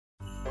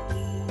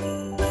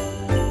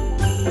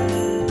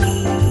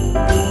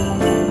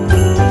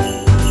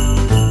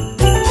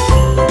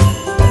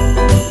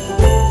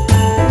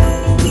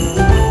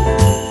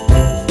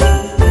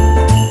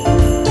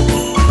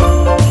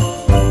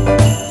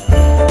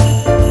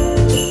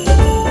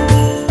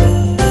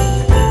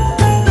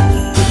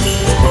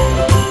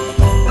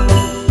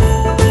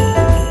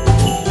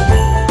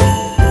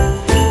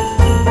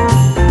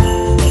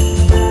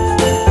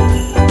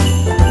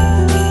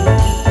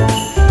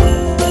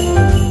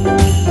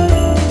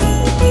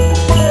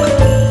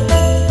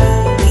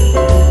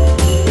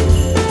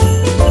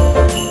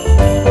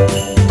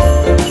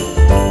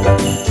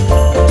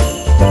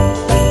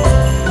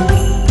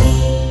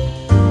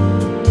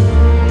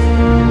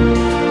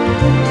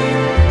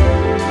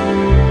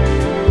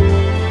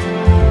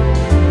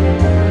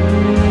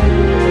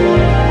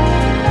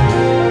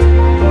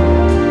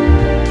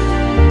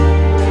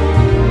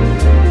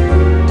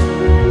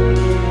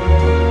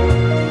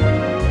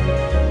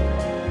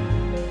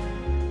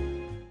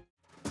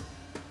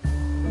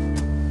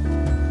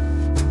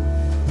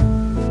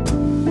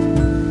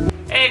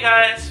Hey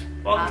guys,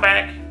 welcome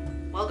back.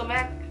 Welcome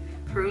back.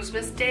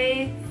 Cruisemas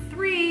Day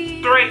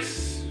 3.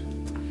 Thrace.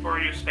 For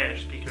you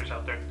Spanish speakers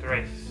out there,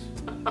 thrace.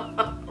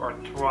 Or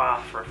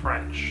trois for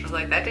French. I was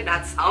like, that did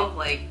not sound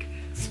like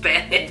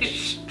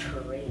Spanish.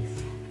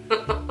 Trace.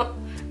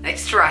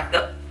 Nice try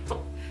though.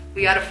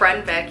 We got a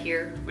friend back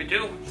here. We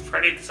do.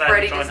 Freddie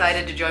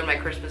decided to join my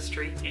Christmas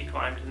tree. He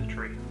climbed in the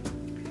tree.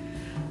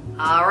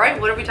 Alright,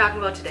 what are we talking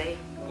about today?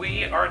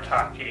 We are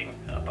talking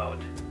about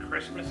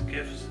Christmas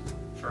gifts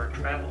for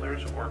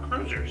travelers or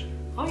cruisers.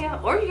 Oh yeah,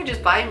 or you can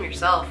just buy them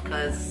yourself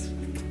because,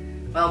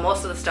 well,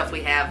 most of the stuff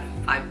we have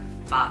I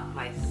bought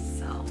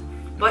myself.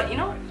 But you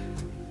know,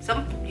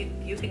 some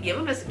you could give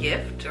them as a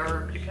gift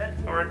or You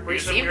can. Or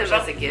receive them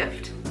as a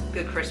gift.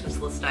 Good Christmas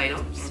list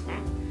items.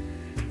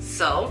 Mm-hmm.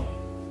 So,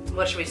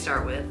 what should we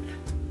start with?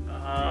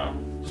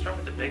 Start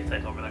with the big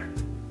thing over there.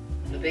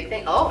 The big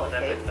thing? Oh,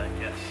 That okay. big thing,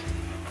 yes.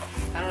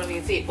 I don't know if you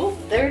can see. Oh,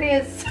 there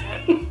it is.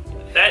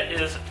 That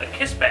is a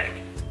kiss bag.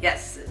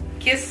 Yes,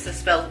 KISS is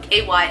spelled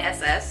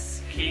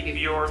K-Y-S-S. Keep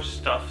your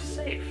stuff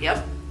safe.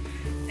 Yep.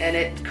 And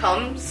it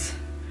comes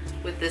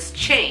with this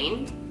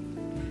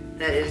chain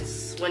that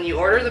is, when you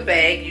order the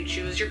bag, you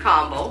choose your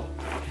combo.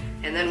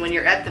 And then when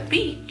you're at the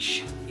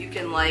beach, you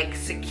can like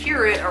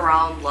secure it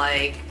around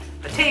like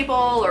a table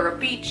or a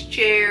beach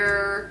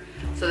chair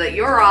so that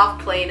you're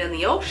off playing in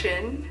the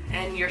ocean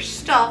and your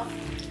stuff,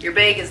 your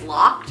bag is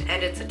locked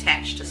and it's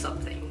attached to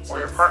something. So Or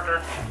your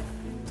partner.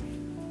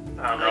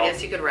 I don't know. I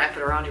guess you could wrap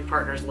it around your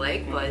partner's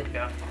leg, but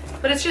Yeah.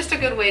 it's just a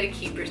good way to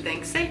keep your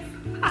things safe.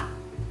 Ha!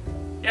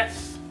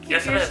 Yes. Keep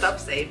Yes, your it is.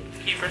 stuff safe.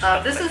 Keep your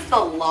stuff This safe. is the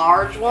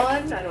large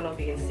one. I don't know if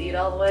you can see it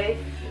all the way.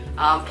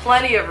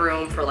 Plenty of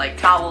room for like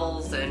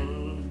towels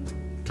and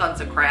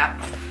tons of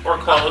crap. Or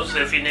clothes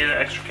if you need an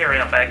extra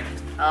carry-on bag.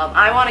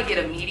 I want to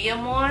get a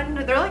medium one.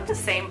 They're like the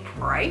same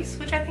price,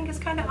 which I think is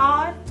kind of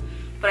odd.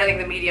 But I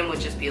think the medium would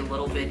just be a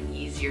little bit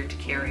easier to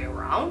carry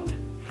around.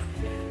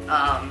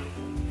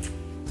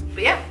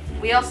 But yeah,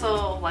 we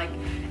also, like,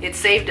 it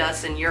saved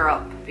us in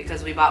Europe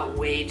because we bought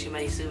way too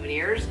many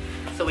souvenirs.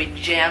 So we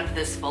jammed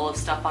this full of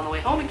stuff on the way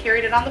home and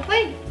carried it on the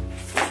plane.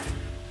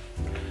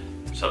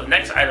 So the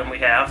next item we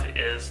have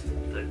is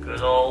the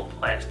good old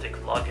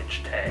plastic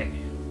luggage tag.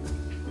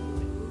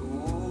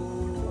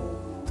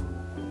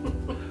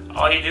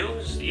 All you do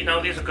is, you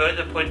know, these are good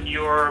to put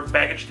your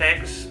baggage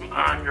tags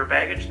on your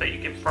baggage that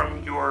you get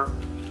from your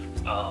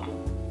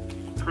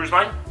cruise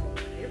line.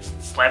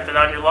 Slap it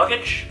on your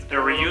luggage.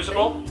 They're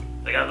reusable.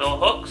 They got little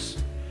hooks.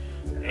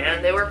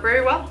 And they work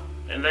very well.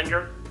 And then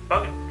your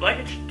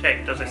luggage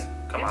tag doesn't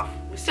come off.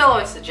 We still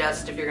always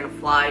suggest if you're gonna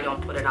fly,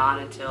 don't put it on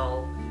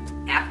until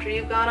after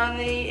you've gone on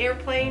the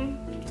airplane.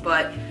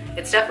 But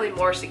it's definitely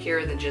more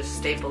secure than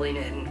just stapling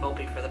it and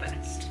hoping for the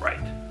best. Right.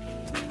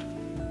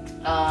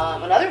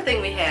 Another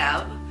thing we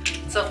have,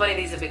 it's so funny,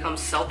 these have become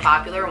so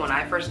popular. When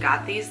I first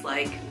got these,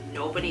 like,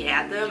 nobody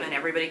had them, and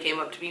everybody came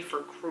up to me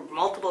for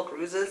multiple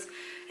cruises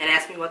and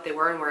asked me what they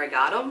were and where I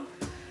got them.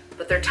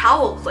 But they're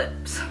towel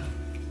clips,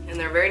 and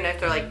they're very nice.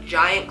 They're like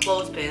giant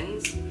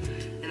clothespins,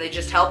 and they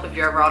just help if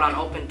you're ever out on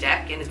open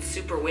deck and it's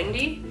super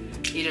windy.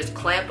 You just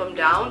clamp them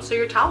down so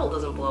your towel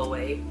doesn't blow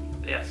away.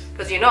 Yes.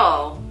 Because you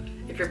know,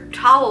 if your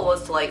towel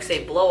was to, like,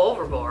 say, blow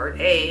overboard,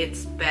 A,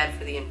 it's bad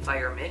for the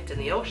environment and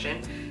the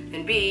ocean,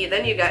 and B,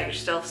 then you got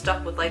yourself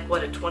stuck with, like,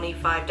 what, a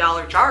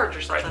 $25 charge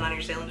or something on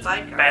your sailing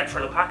sidecar. Bad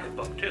for the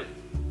pocketbook too.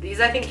 These,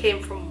 I think,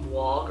 came from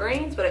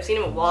Walgreens, but I've seen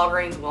them at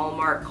Walgreens,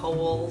 Walmart,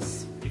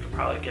 Kohl's. You could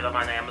probably get them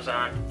on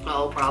Amazon.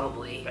 Oh,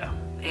 probably. Yeah.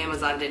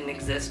 Amazon didn't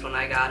exist when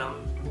I got them.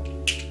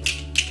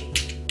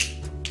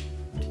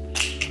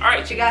 All right.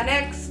 What you got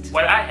next?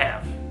 What I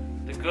have,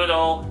 the good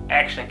old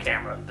action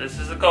camera. This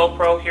is a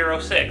GoPro Hero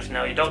 6.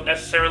 Now you don't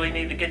necessarily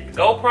need to get the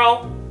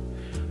GoPro,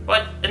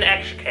 but an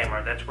action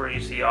camera. That's where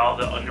you see all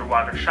the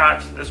underwater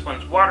shots. This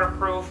one's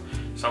waterproof.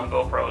 Some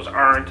GoPros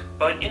aren't,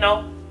 but you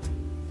know,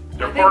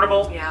 they're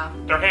portable. Yeah.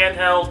 They're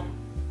handheld.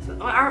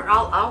 Aren't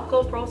all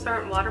GoPros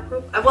aren't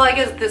waterproof? Well, I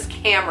guess this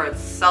camera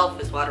itself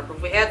is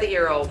waterproof. We had the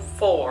Hero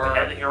 4. We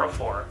had the Hero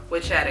 4.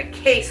 Which had a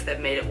case that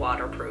made it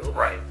waterproof.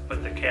 Right,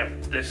 but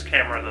this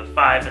camera, the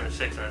 5 and the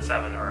 6 and the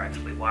 7 are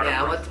actually waterproof.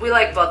 Yeah, what we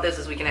like about this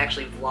is we can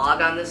actually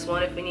vlog on this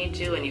one if we need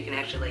to, and you can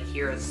actually like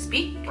hear us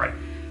speak. Right.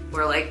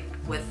 Where like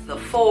with the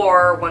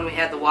 4, when we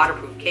had the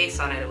waterproof case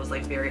on it, it was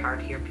like very hard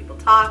to hear people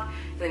talk,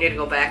 and then you had to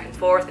go back and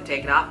forth and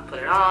take it off and put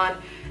it on,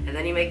 and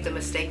then you make the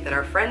mistake that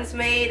our friends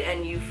made,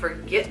 and you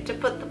forget to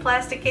put the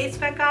plastic case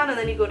back on, and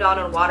then you go down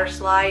a water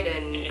slide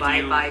and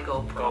bye-bye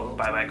GoPro.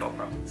 Bye-bye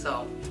GoPro.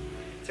 So,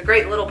 it's a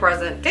great little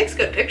present. It takes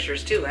good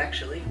pictures too,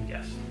 actually.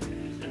 Yes.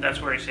 And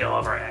that's where you see all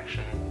of our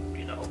action,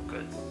 you know,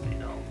 good, you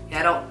know.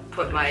 Yeah, I don't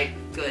put my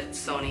good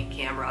Sony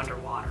camera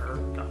underwater.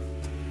 No.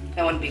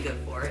 That wouldn't be good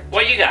for it.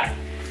 What you got?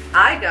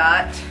 I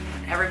got,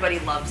 everybody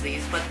loves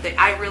these, but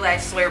I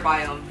swear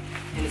by them,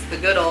 and it's the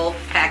good old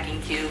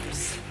packing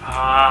cubes.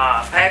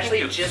 Ah, I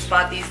actually just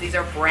bought these. These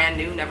are brand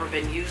new, never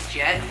been used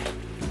yet.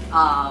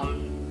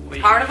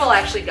 Carnival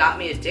actually got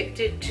me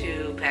addicted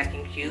to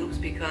packing cubes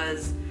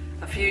because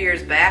a few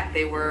years back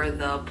they were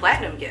the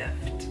platinum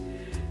gift.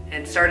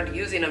 and started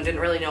using them,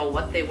 didn't really know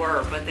what they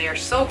were, but they are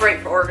so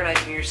great for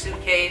organizing your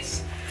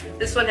suitcase.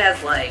 This one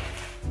has like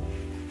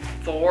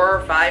 4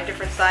 or 5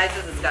 different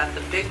sizes. It's got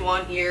the big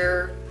one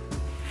here,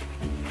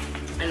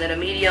 and then a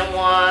medium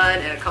one,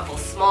 and a couple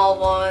small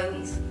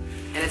ones.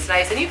 And it's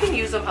nice, and you can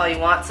use them how you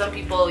want. Some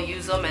people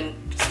use them and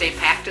stay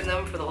packed in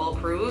them for the whole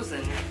cruise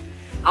and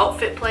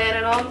outfit plan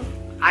in them.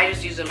 I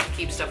just use them to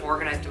keep stuff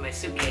organized in my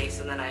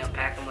suitcase, and then I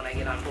unpack them when I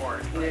get on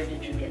board. Where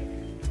did you get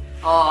them?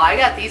 Oh, I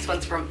got these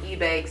ones from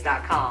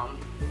ebags.com.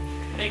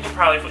 You can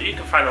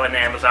find them on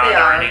Amazon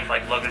or any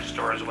like luggage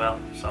store as well.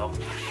 So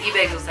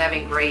eBags was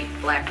having great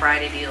Black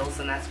Friday deals,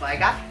 and that's why I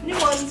got new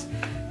ones,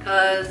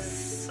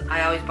 because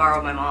I always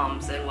borrow my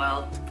mom's, and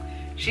well,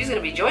 she's going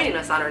to be joining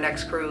us on her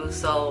next cruise,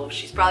 so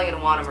she's probably going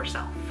to want them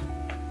herself.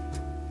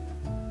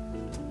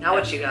 Now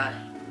what you got?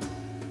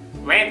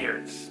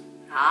 lanyards.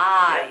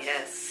 Ah,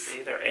 yes.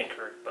 See, they're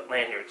anchored, but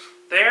lanyards.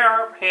 They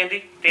are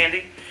handy,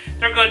 dandy.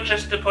 They're good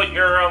just to put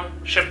your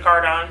ship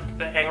card on.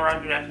 They hang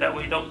around your neck, that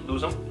way you don't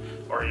lose them.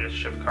 Or your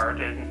ship card,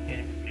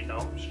 and you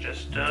know, it's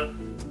just a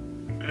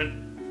good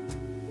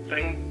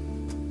thing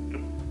to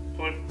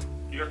put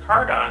your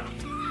card on,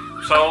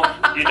 so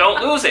you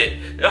don't lose it.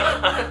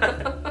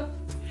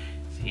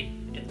 See,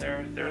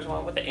 there's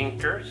one with the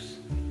anchors.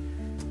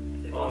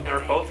 Well, they're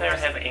both there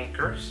have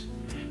anchors.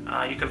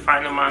 You can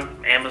find them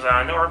on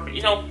Amazon or,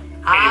 you know,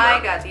 anywhere. I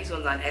got these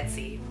ones on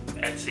Etsy.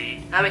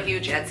 Etsy. I'm a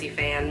huge Etsy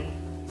fan.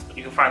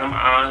 You can find them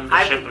on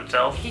the ship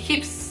itself. He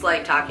keeps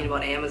like talking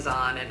about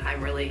Amazon, and I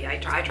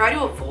try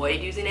to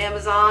avoid using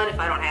Amazon if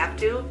I don't have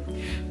to.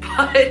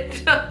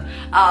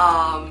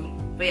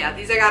 But yeah,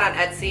 these I got on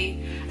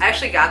Etsy. I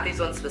actually got these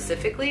ones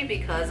specifically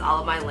because all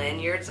of my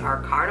lanyards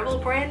are Carnival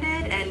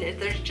branded, and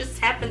there just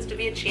happens to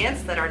be a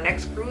chance that our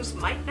next cruise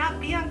might not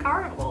be on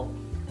Carnival.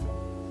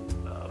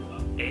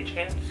 A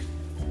chance?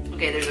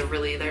 Okay,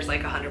 there's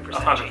like 100%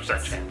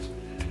 100% chance.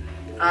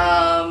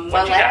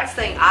 My last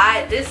thing,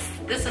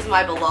 this is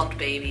my beloved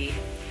baby.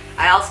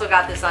 I also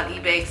got this on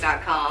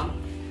ebags.com,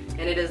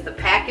 and it is the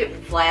Packet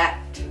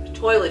Flat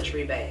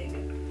Toiletry Bag.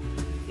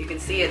 You can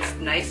see it's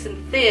nice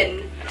and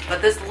thin,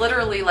 but this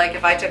literally, like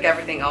if I took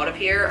everything out of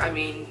here, I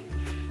mean,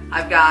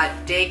 I've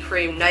got day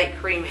cream, night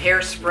cream,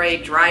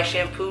 hairspray, dry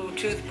shampoo,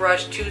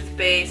 toothbrush,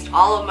 toothpaste,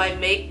 all of my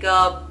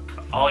makeup.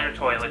 All your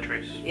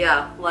toiletries.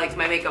 Yeah, like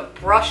my makeup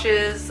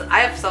brushes.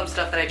 I have some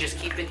stuff that I just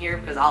keep in here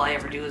because all I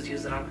ever do is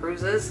use it on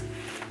cruises.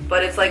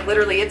 But it's like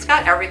literally, it's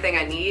got everything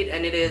I need,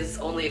 and it is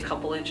only a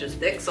couple inches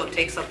thick, so it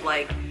takes up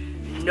like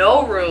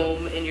no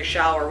room in your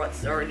shower,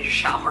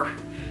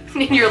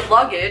 in your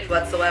luggage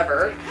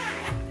whatsoever.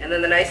 And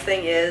then the nice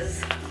thing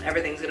is,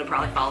 everything's gonna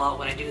probably fall out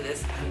when I do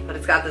this, but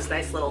it's got this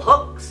nice little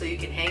hook, so you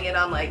can hang it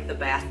on like the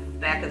back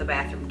of the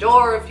bathroom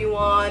door if you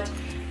want.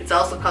 It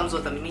also comes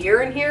with a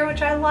mirror in here,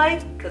 which I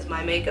like, because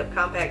my makeup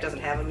compact doesn't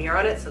have a mirror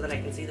on it, so then I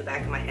can see the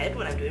back of my head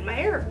when I'm doing my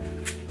hair.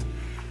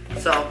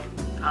 So,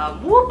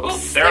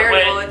 whoops, there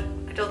it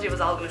went. I told you it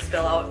was all going to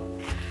spill out.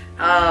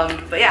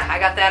 But yeah, I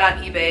got that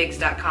on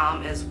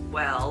ebags.com as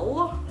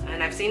well,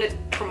 and I've seen it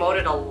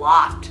promoted a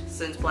lot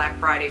since Black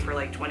Friday for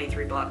like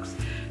 23 bucks.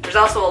 There's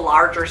also a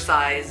larger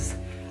size.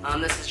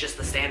 This is just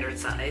the standard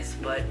size,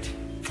 but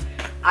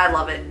I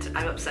love it.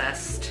 I'm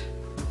obsessed.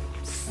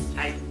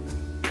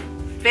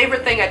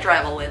 Favorite thing I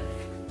travel with.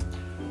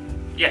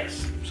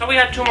 Yes. So we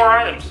have 2 more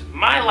items.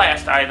 My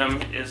last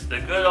item is the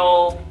good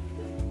old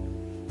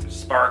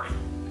Spark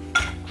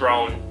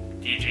drone,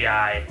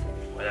 DJI,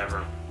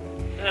 whatever.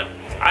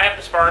 I have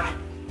the Spark.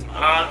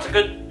 It's a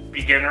good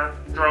beginner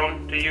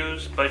drone to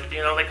use, but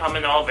you know, they come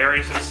in all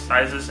various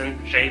sizes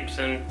and shapes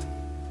and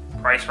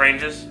price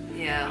ranges.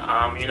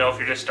 Yeah. You know, if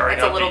you're just starting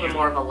out, it's a little bit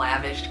more of a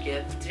lavish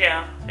gift.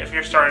 Yeah, if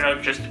you're starting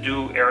out just to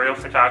do aerial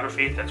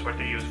photography, that's what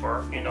they're used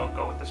for. You know,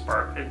 go with the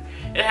Spark.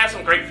 It has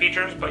some great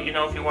features, but you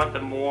know, if you want the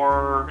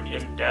more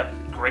in-depth,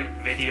 great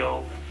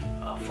video,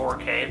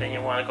 4K, then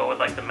you want to go with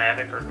like the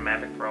Mavic or the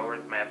Mavic Pro or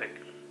the Mavic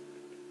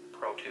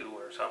Pro 2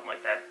 or something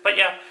like that. But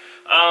yeah,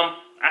 I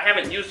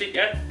haven't used it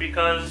yet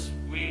because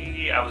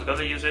I was going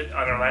to use it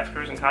on our last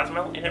cruise in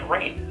Cozumel, and it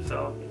rained.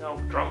 So, you know,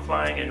 drone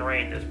flying in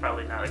rain is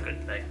probably not a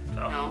good thing.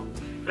 So. No,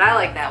 but I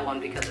like that one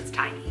because it's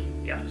tiny.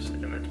 Yes,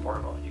 and it's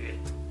portable.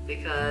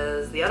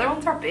 Because the other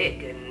ones are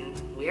big,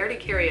 and we already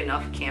carry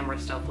enough camera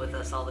stuff with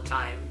us all the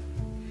time.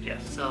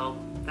 Yes. So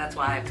that's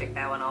why I picked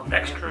that one up.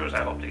 Next cruise,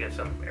 I hope to get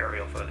some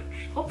aerial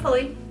footage.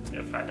 Hopefully.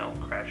 If I don't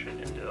crash it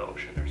into the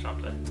ocean or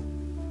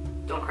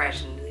something. Don't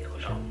crash into the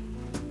ocean.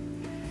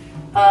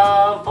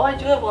 No. Oh, I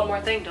do have one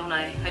more thing, don't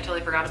I? I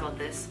totally forgot about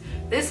this.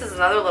 This is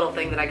another little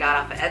thing that I got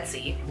off of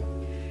Etsy.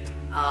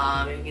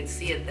 You can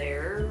see it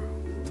there.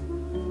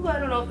 Ooh, I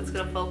don't know if it's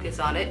gonna focus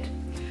on it.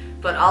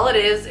 But all it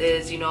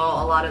is, you know,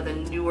 a lot of the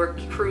newer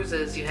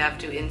cruises, you have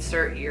to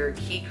insert your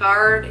key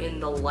card in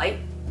the light,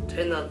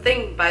 in the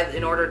thing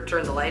in order to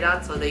turn the light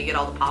on so that you get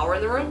all the power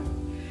in the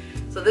room.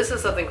 So this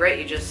is something great.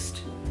 You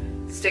just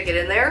stick it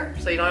in there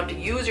so you don't have to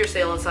use your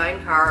sail and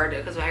sign card,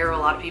 because I hear a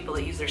lot of people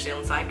that use their sail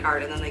and sign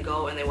card and then they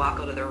go and they walk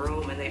out of their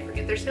room and they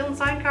forget their sail and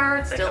sign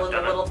card still in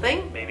the little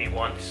thing. Maybe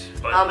once,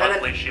 but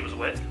luckily she was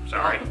with.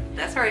 Sorry. Oh,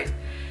 that's all right.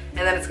 And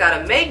then it's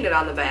got a magnet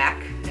on the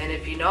back. And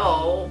if you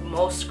know,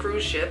 most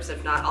cruise ships,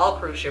 if not all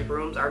cruise ship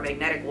rooms, are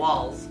magnetic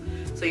walls.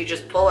 So you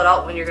just pull it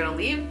out when you're going to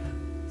leave,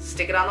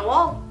 stick it on the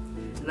wall.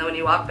 And then when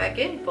you walk back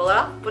in, pull it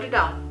out, put it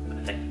down.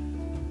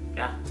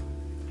 Yeah.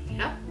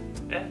 Yeah.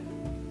 Yeah.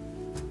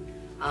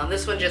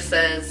 This one just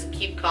says,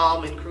 keep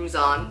calm and cruise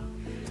on.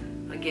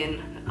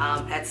 Again,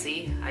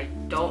 Etsy. I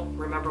don't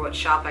remember what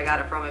shop I got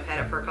it from. I've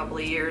had it for a couple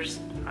of years.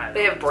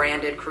 They have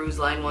branded cruise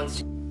line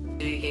ones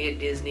too. You can get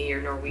Disney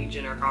or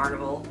Norwegian or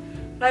Carnival.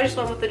 But I just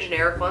went with the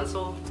generic one,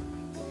 so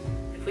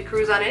if we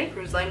cruise on any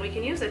cruise line, we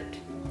can use it.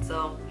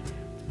 So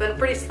it's been a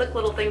pretty slick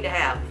little thing to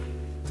have.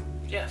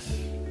 Yes.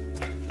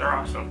 They're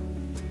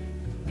awesome.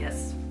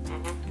 Yes.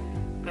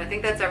 But I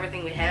think that's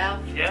everything we have.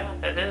 Yeah,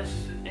 it is.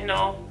 You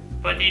know,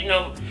 but you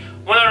know,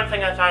 one other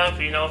thing I thought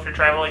of, you know, if you're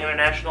traveling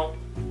international,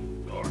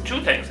 or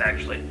two things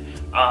actually.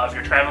 If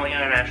you're traveling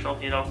international,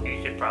 you know,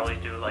 you could probably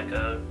do like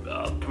a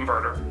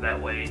converter.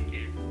 That way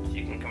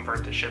you can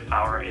convert the ship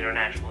power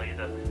internationally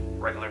to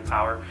regular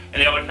power.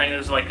 And the other thing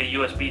is like a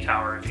USB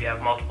tower. If you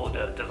have multiple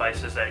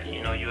devices that,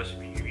 you know, use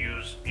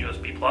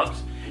USB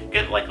plugs,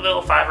 get like a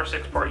little 5 or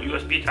 6 port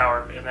USB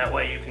tower, and that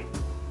way you can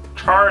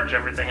charge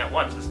everything at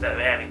once instead of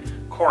having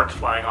cords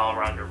flying all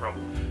around your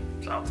room.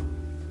 So,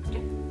 yeah.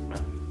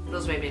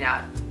 Those may be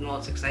not the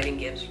most exciting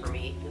gifts for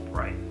me.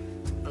 Right.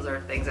 Those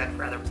are things I'd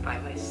rather buy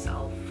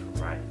myself.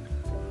 Right.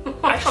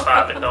 I just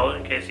thought of it though,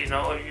 in case, you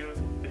know, you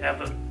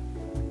have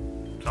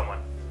someone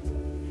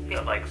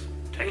that likes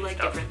techie You like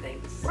stuff. different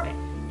things. Right.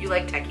 You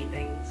like techie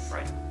things.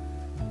 Right.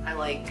 I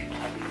like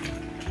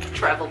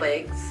travel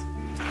bags.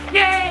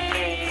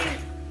 Yay!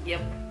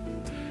 Yep.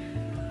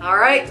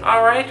 Alright.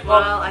 Alright,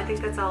 Well, I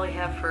think that's all we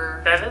have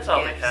for that is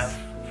all gifts. we have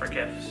for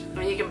gifts. I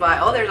mean, you can buy,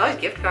 there's always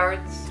gift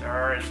cards.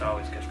 There is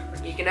always gift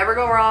cards. You can never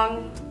go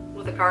wrong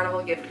with a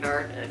Carnival gift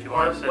card. And if you or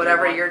want to send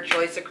whatever me one, your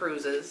choice of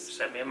cruises.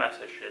 send me a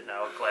message and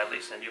I will gladly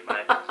send you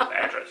my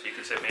address. You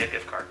can send me a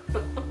gift card.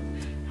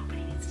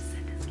 Nobody needs to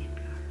send us gift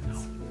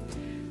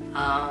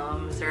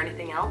cards. Is there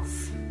anything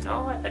else?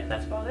 No, I think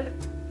that's about it.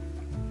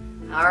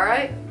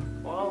 Alright.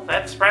 Well,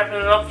 that's wrapping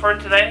it up for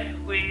today.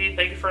 We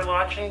thank you for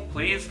watching.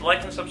 Please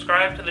like and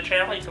subscribe to the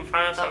channel. You can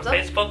find us on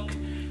Facebook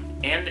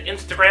and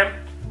Instagram.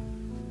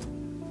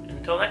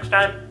 Until next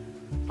time,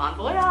 Bon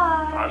voyage!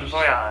 bon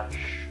voyage.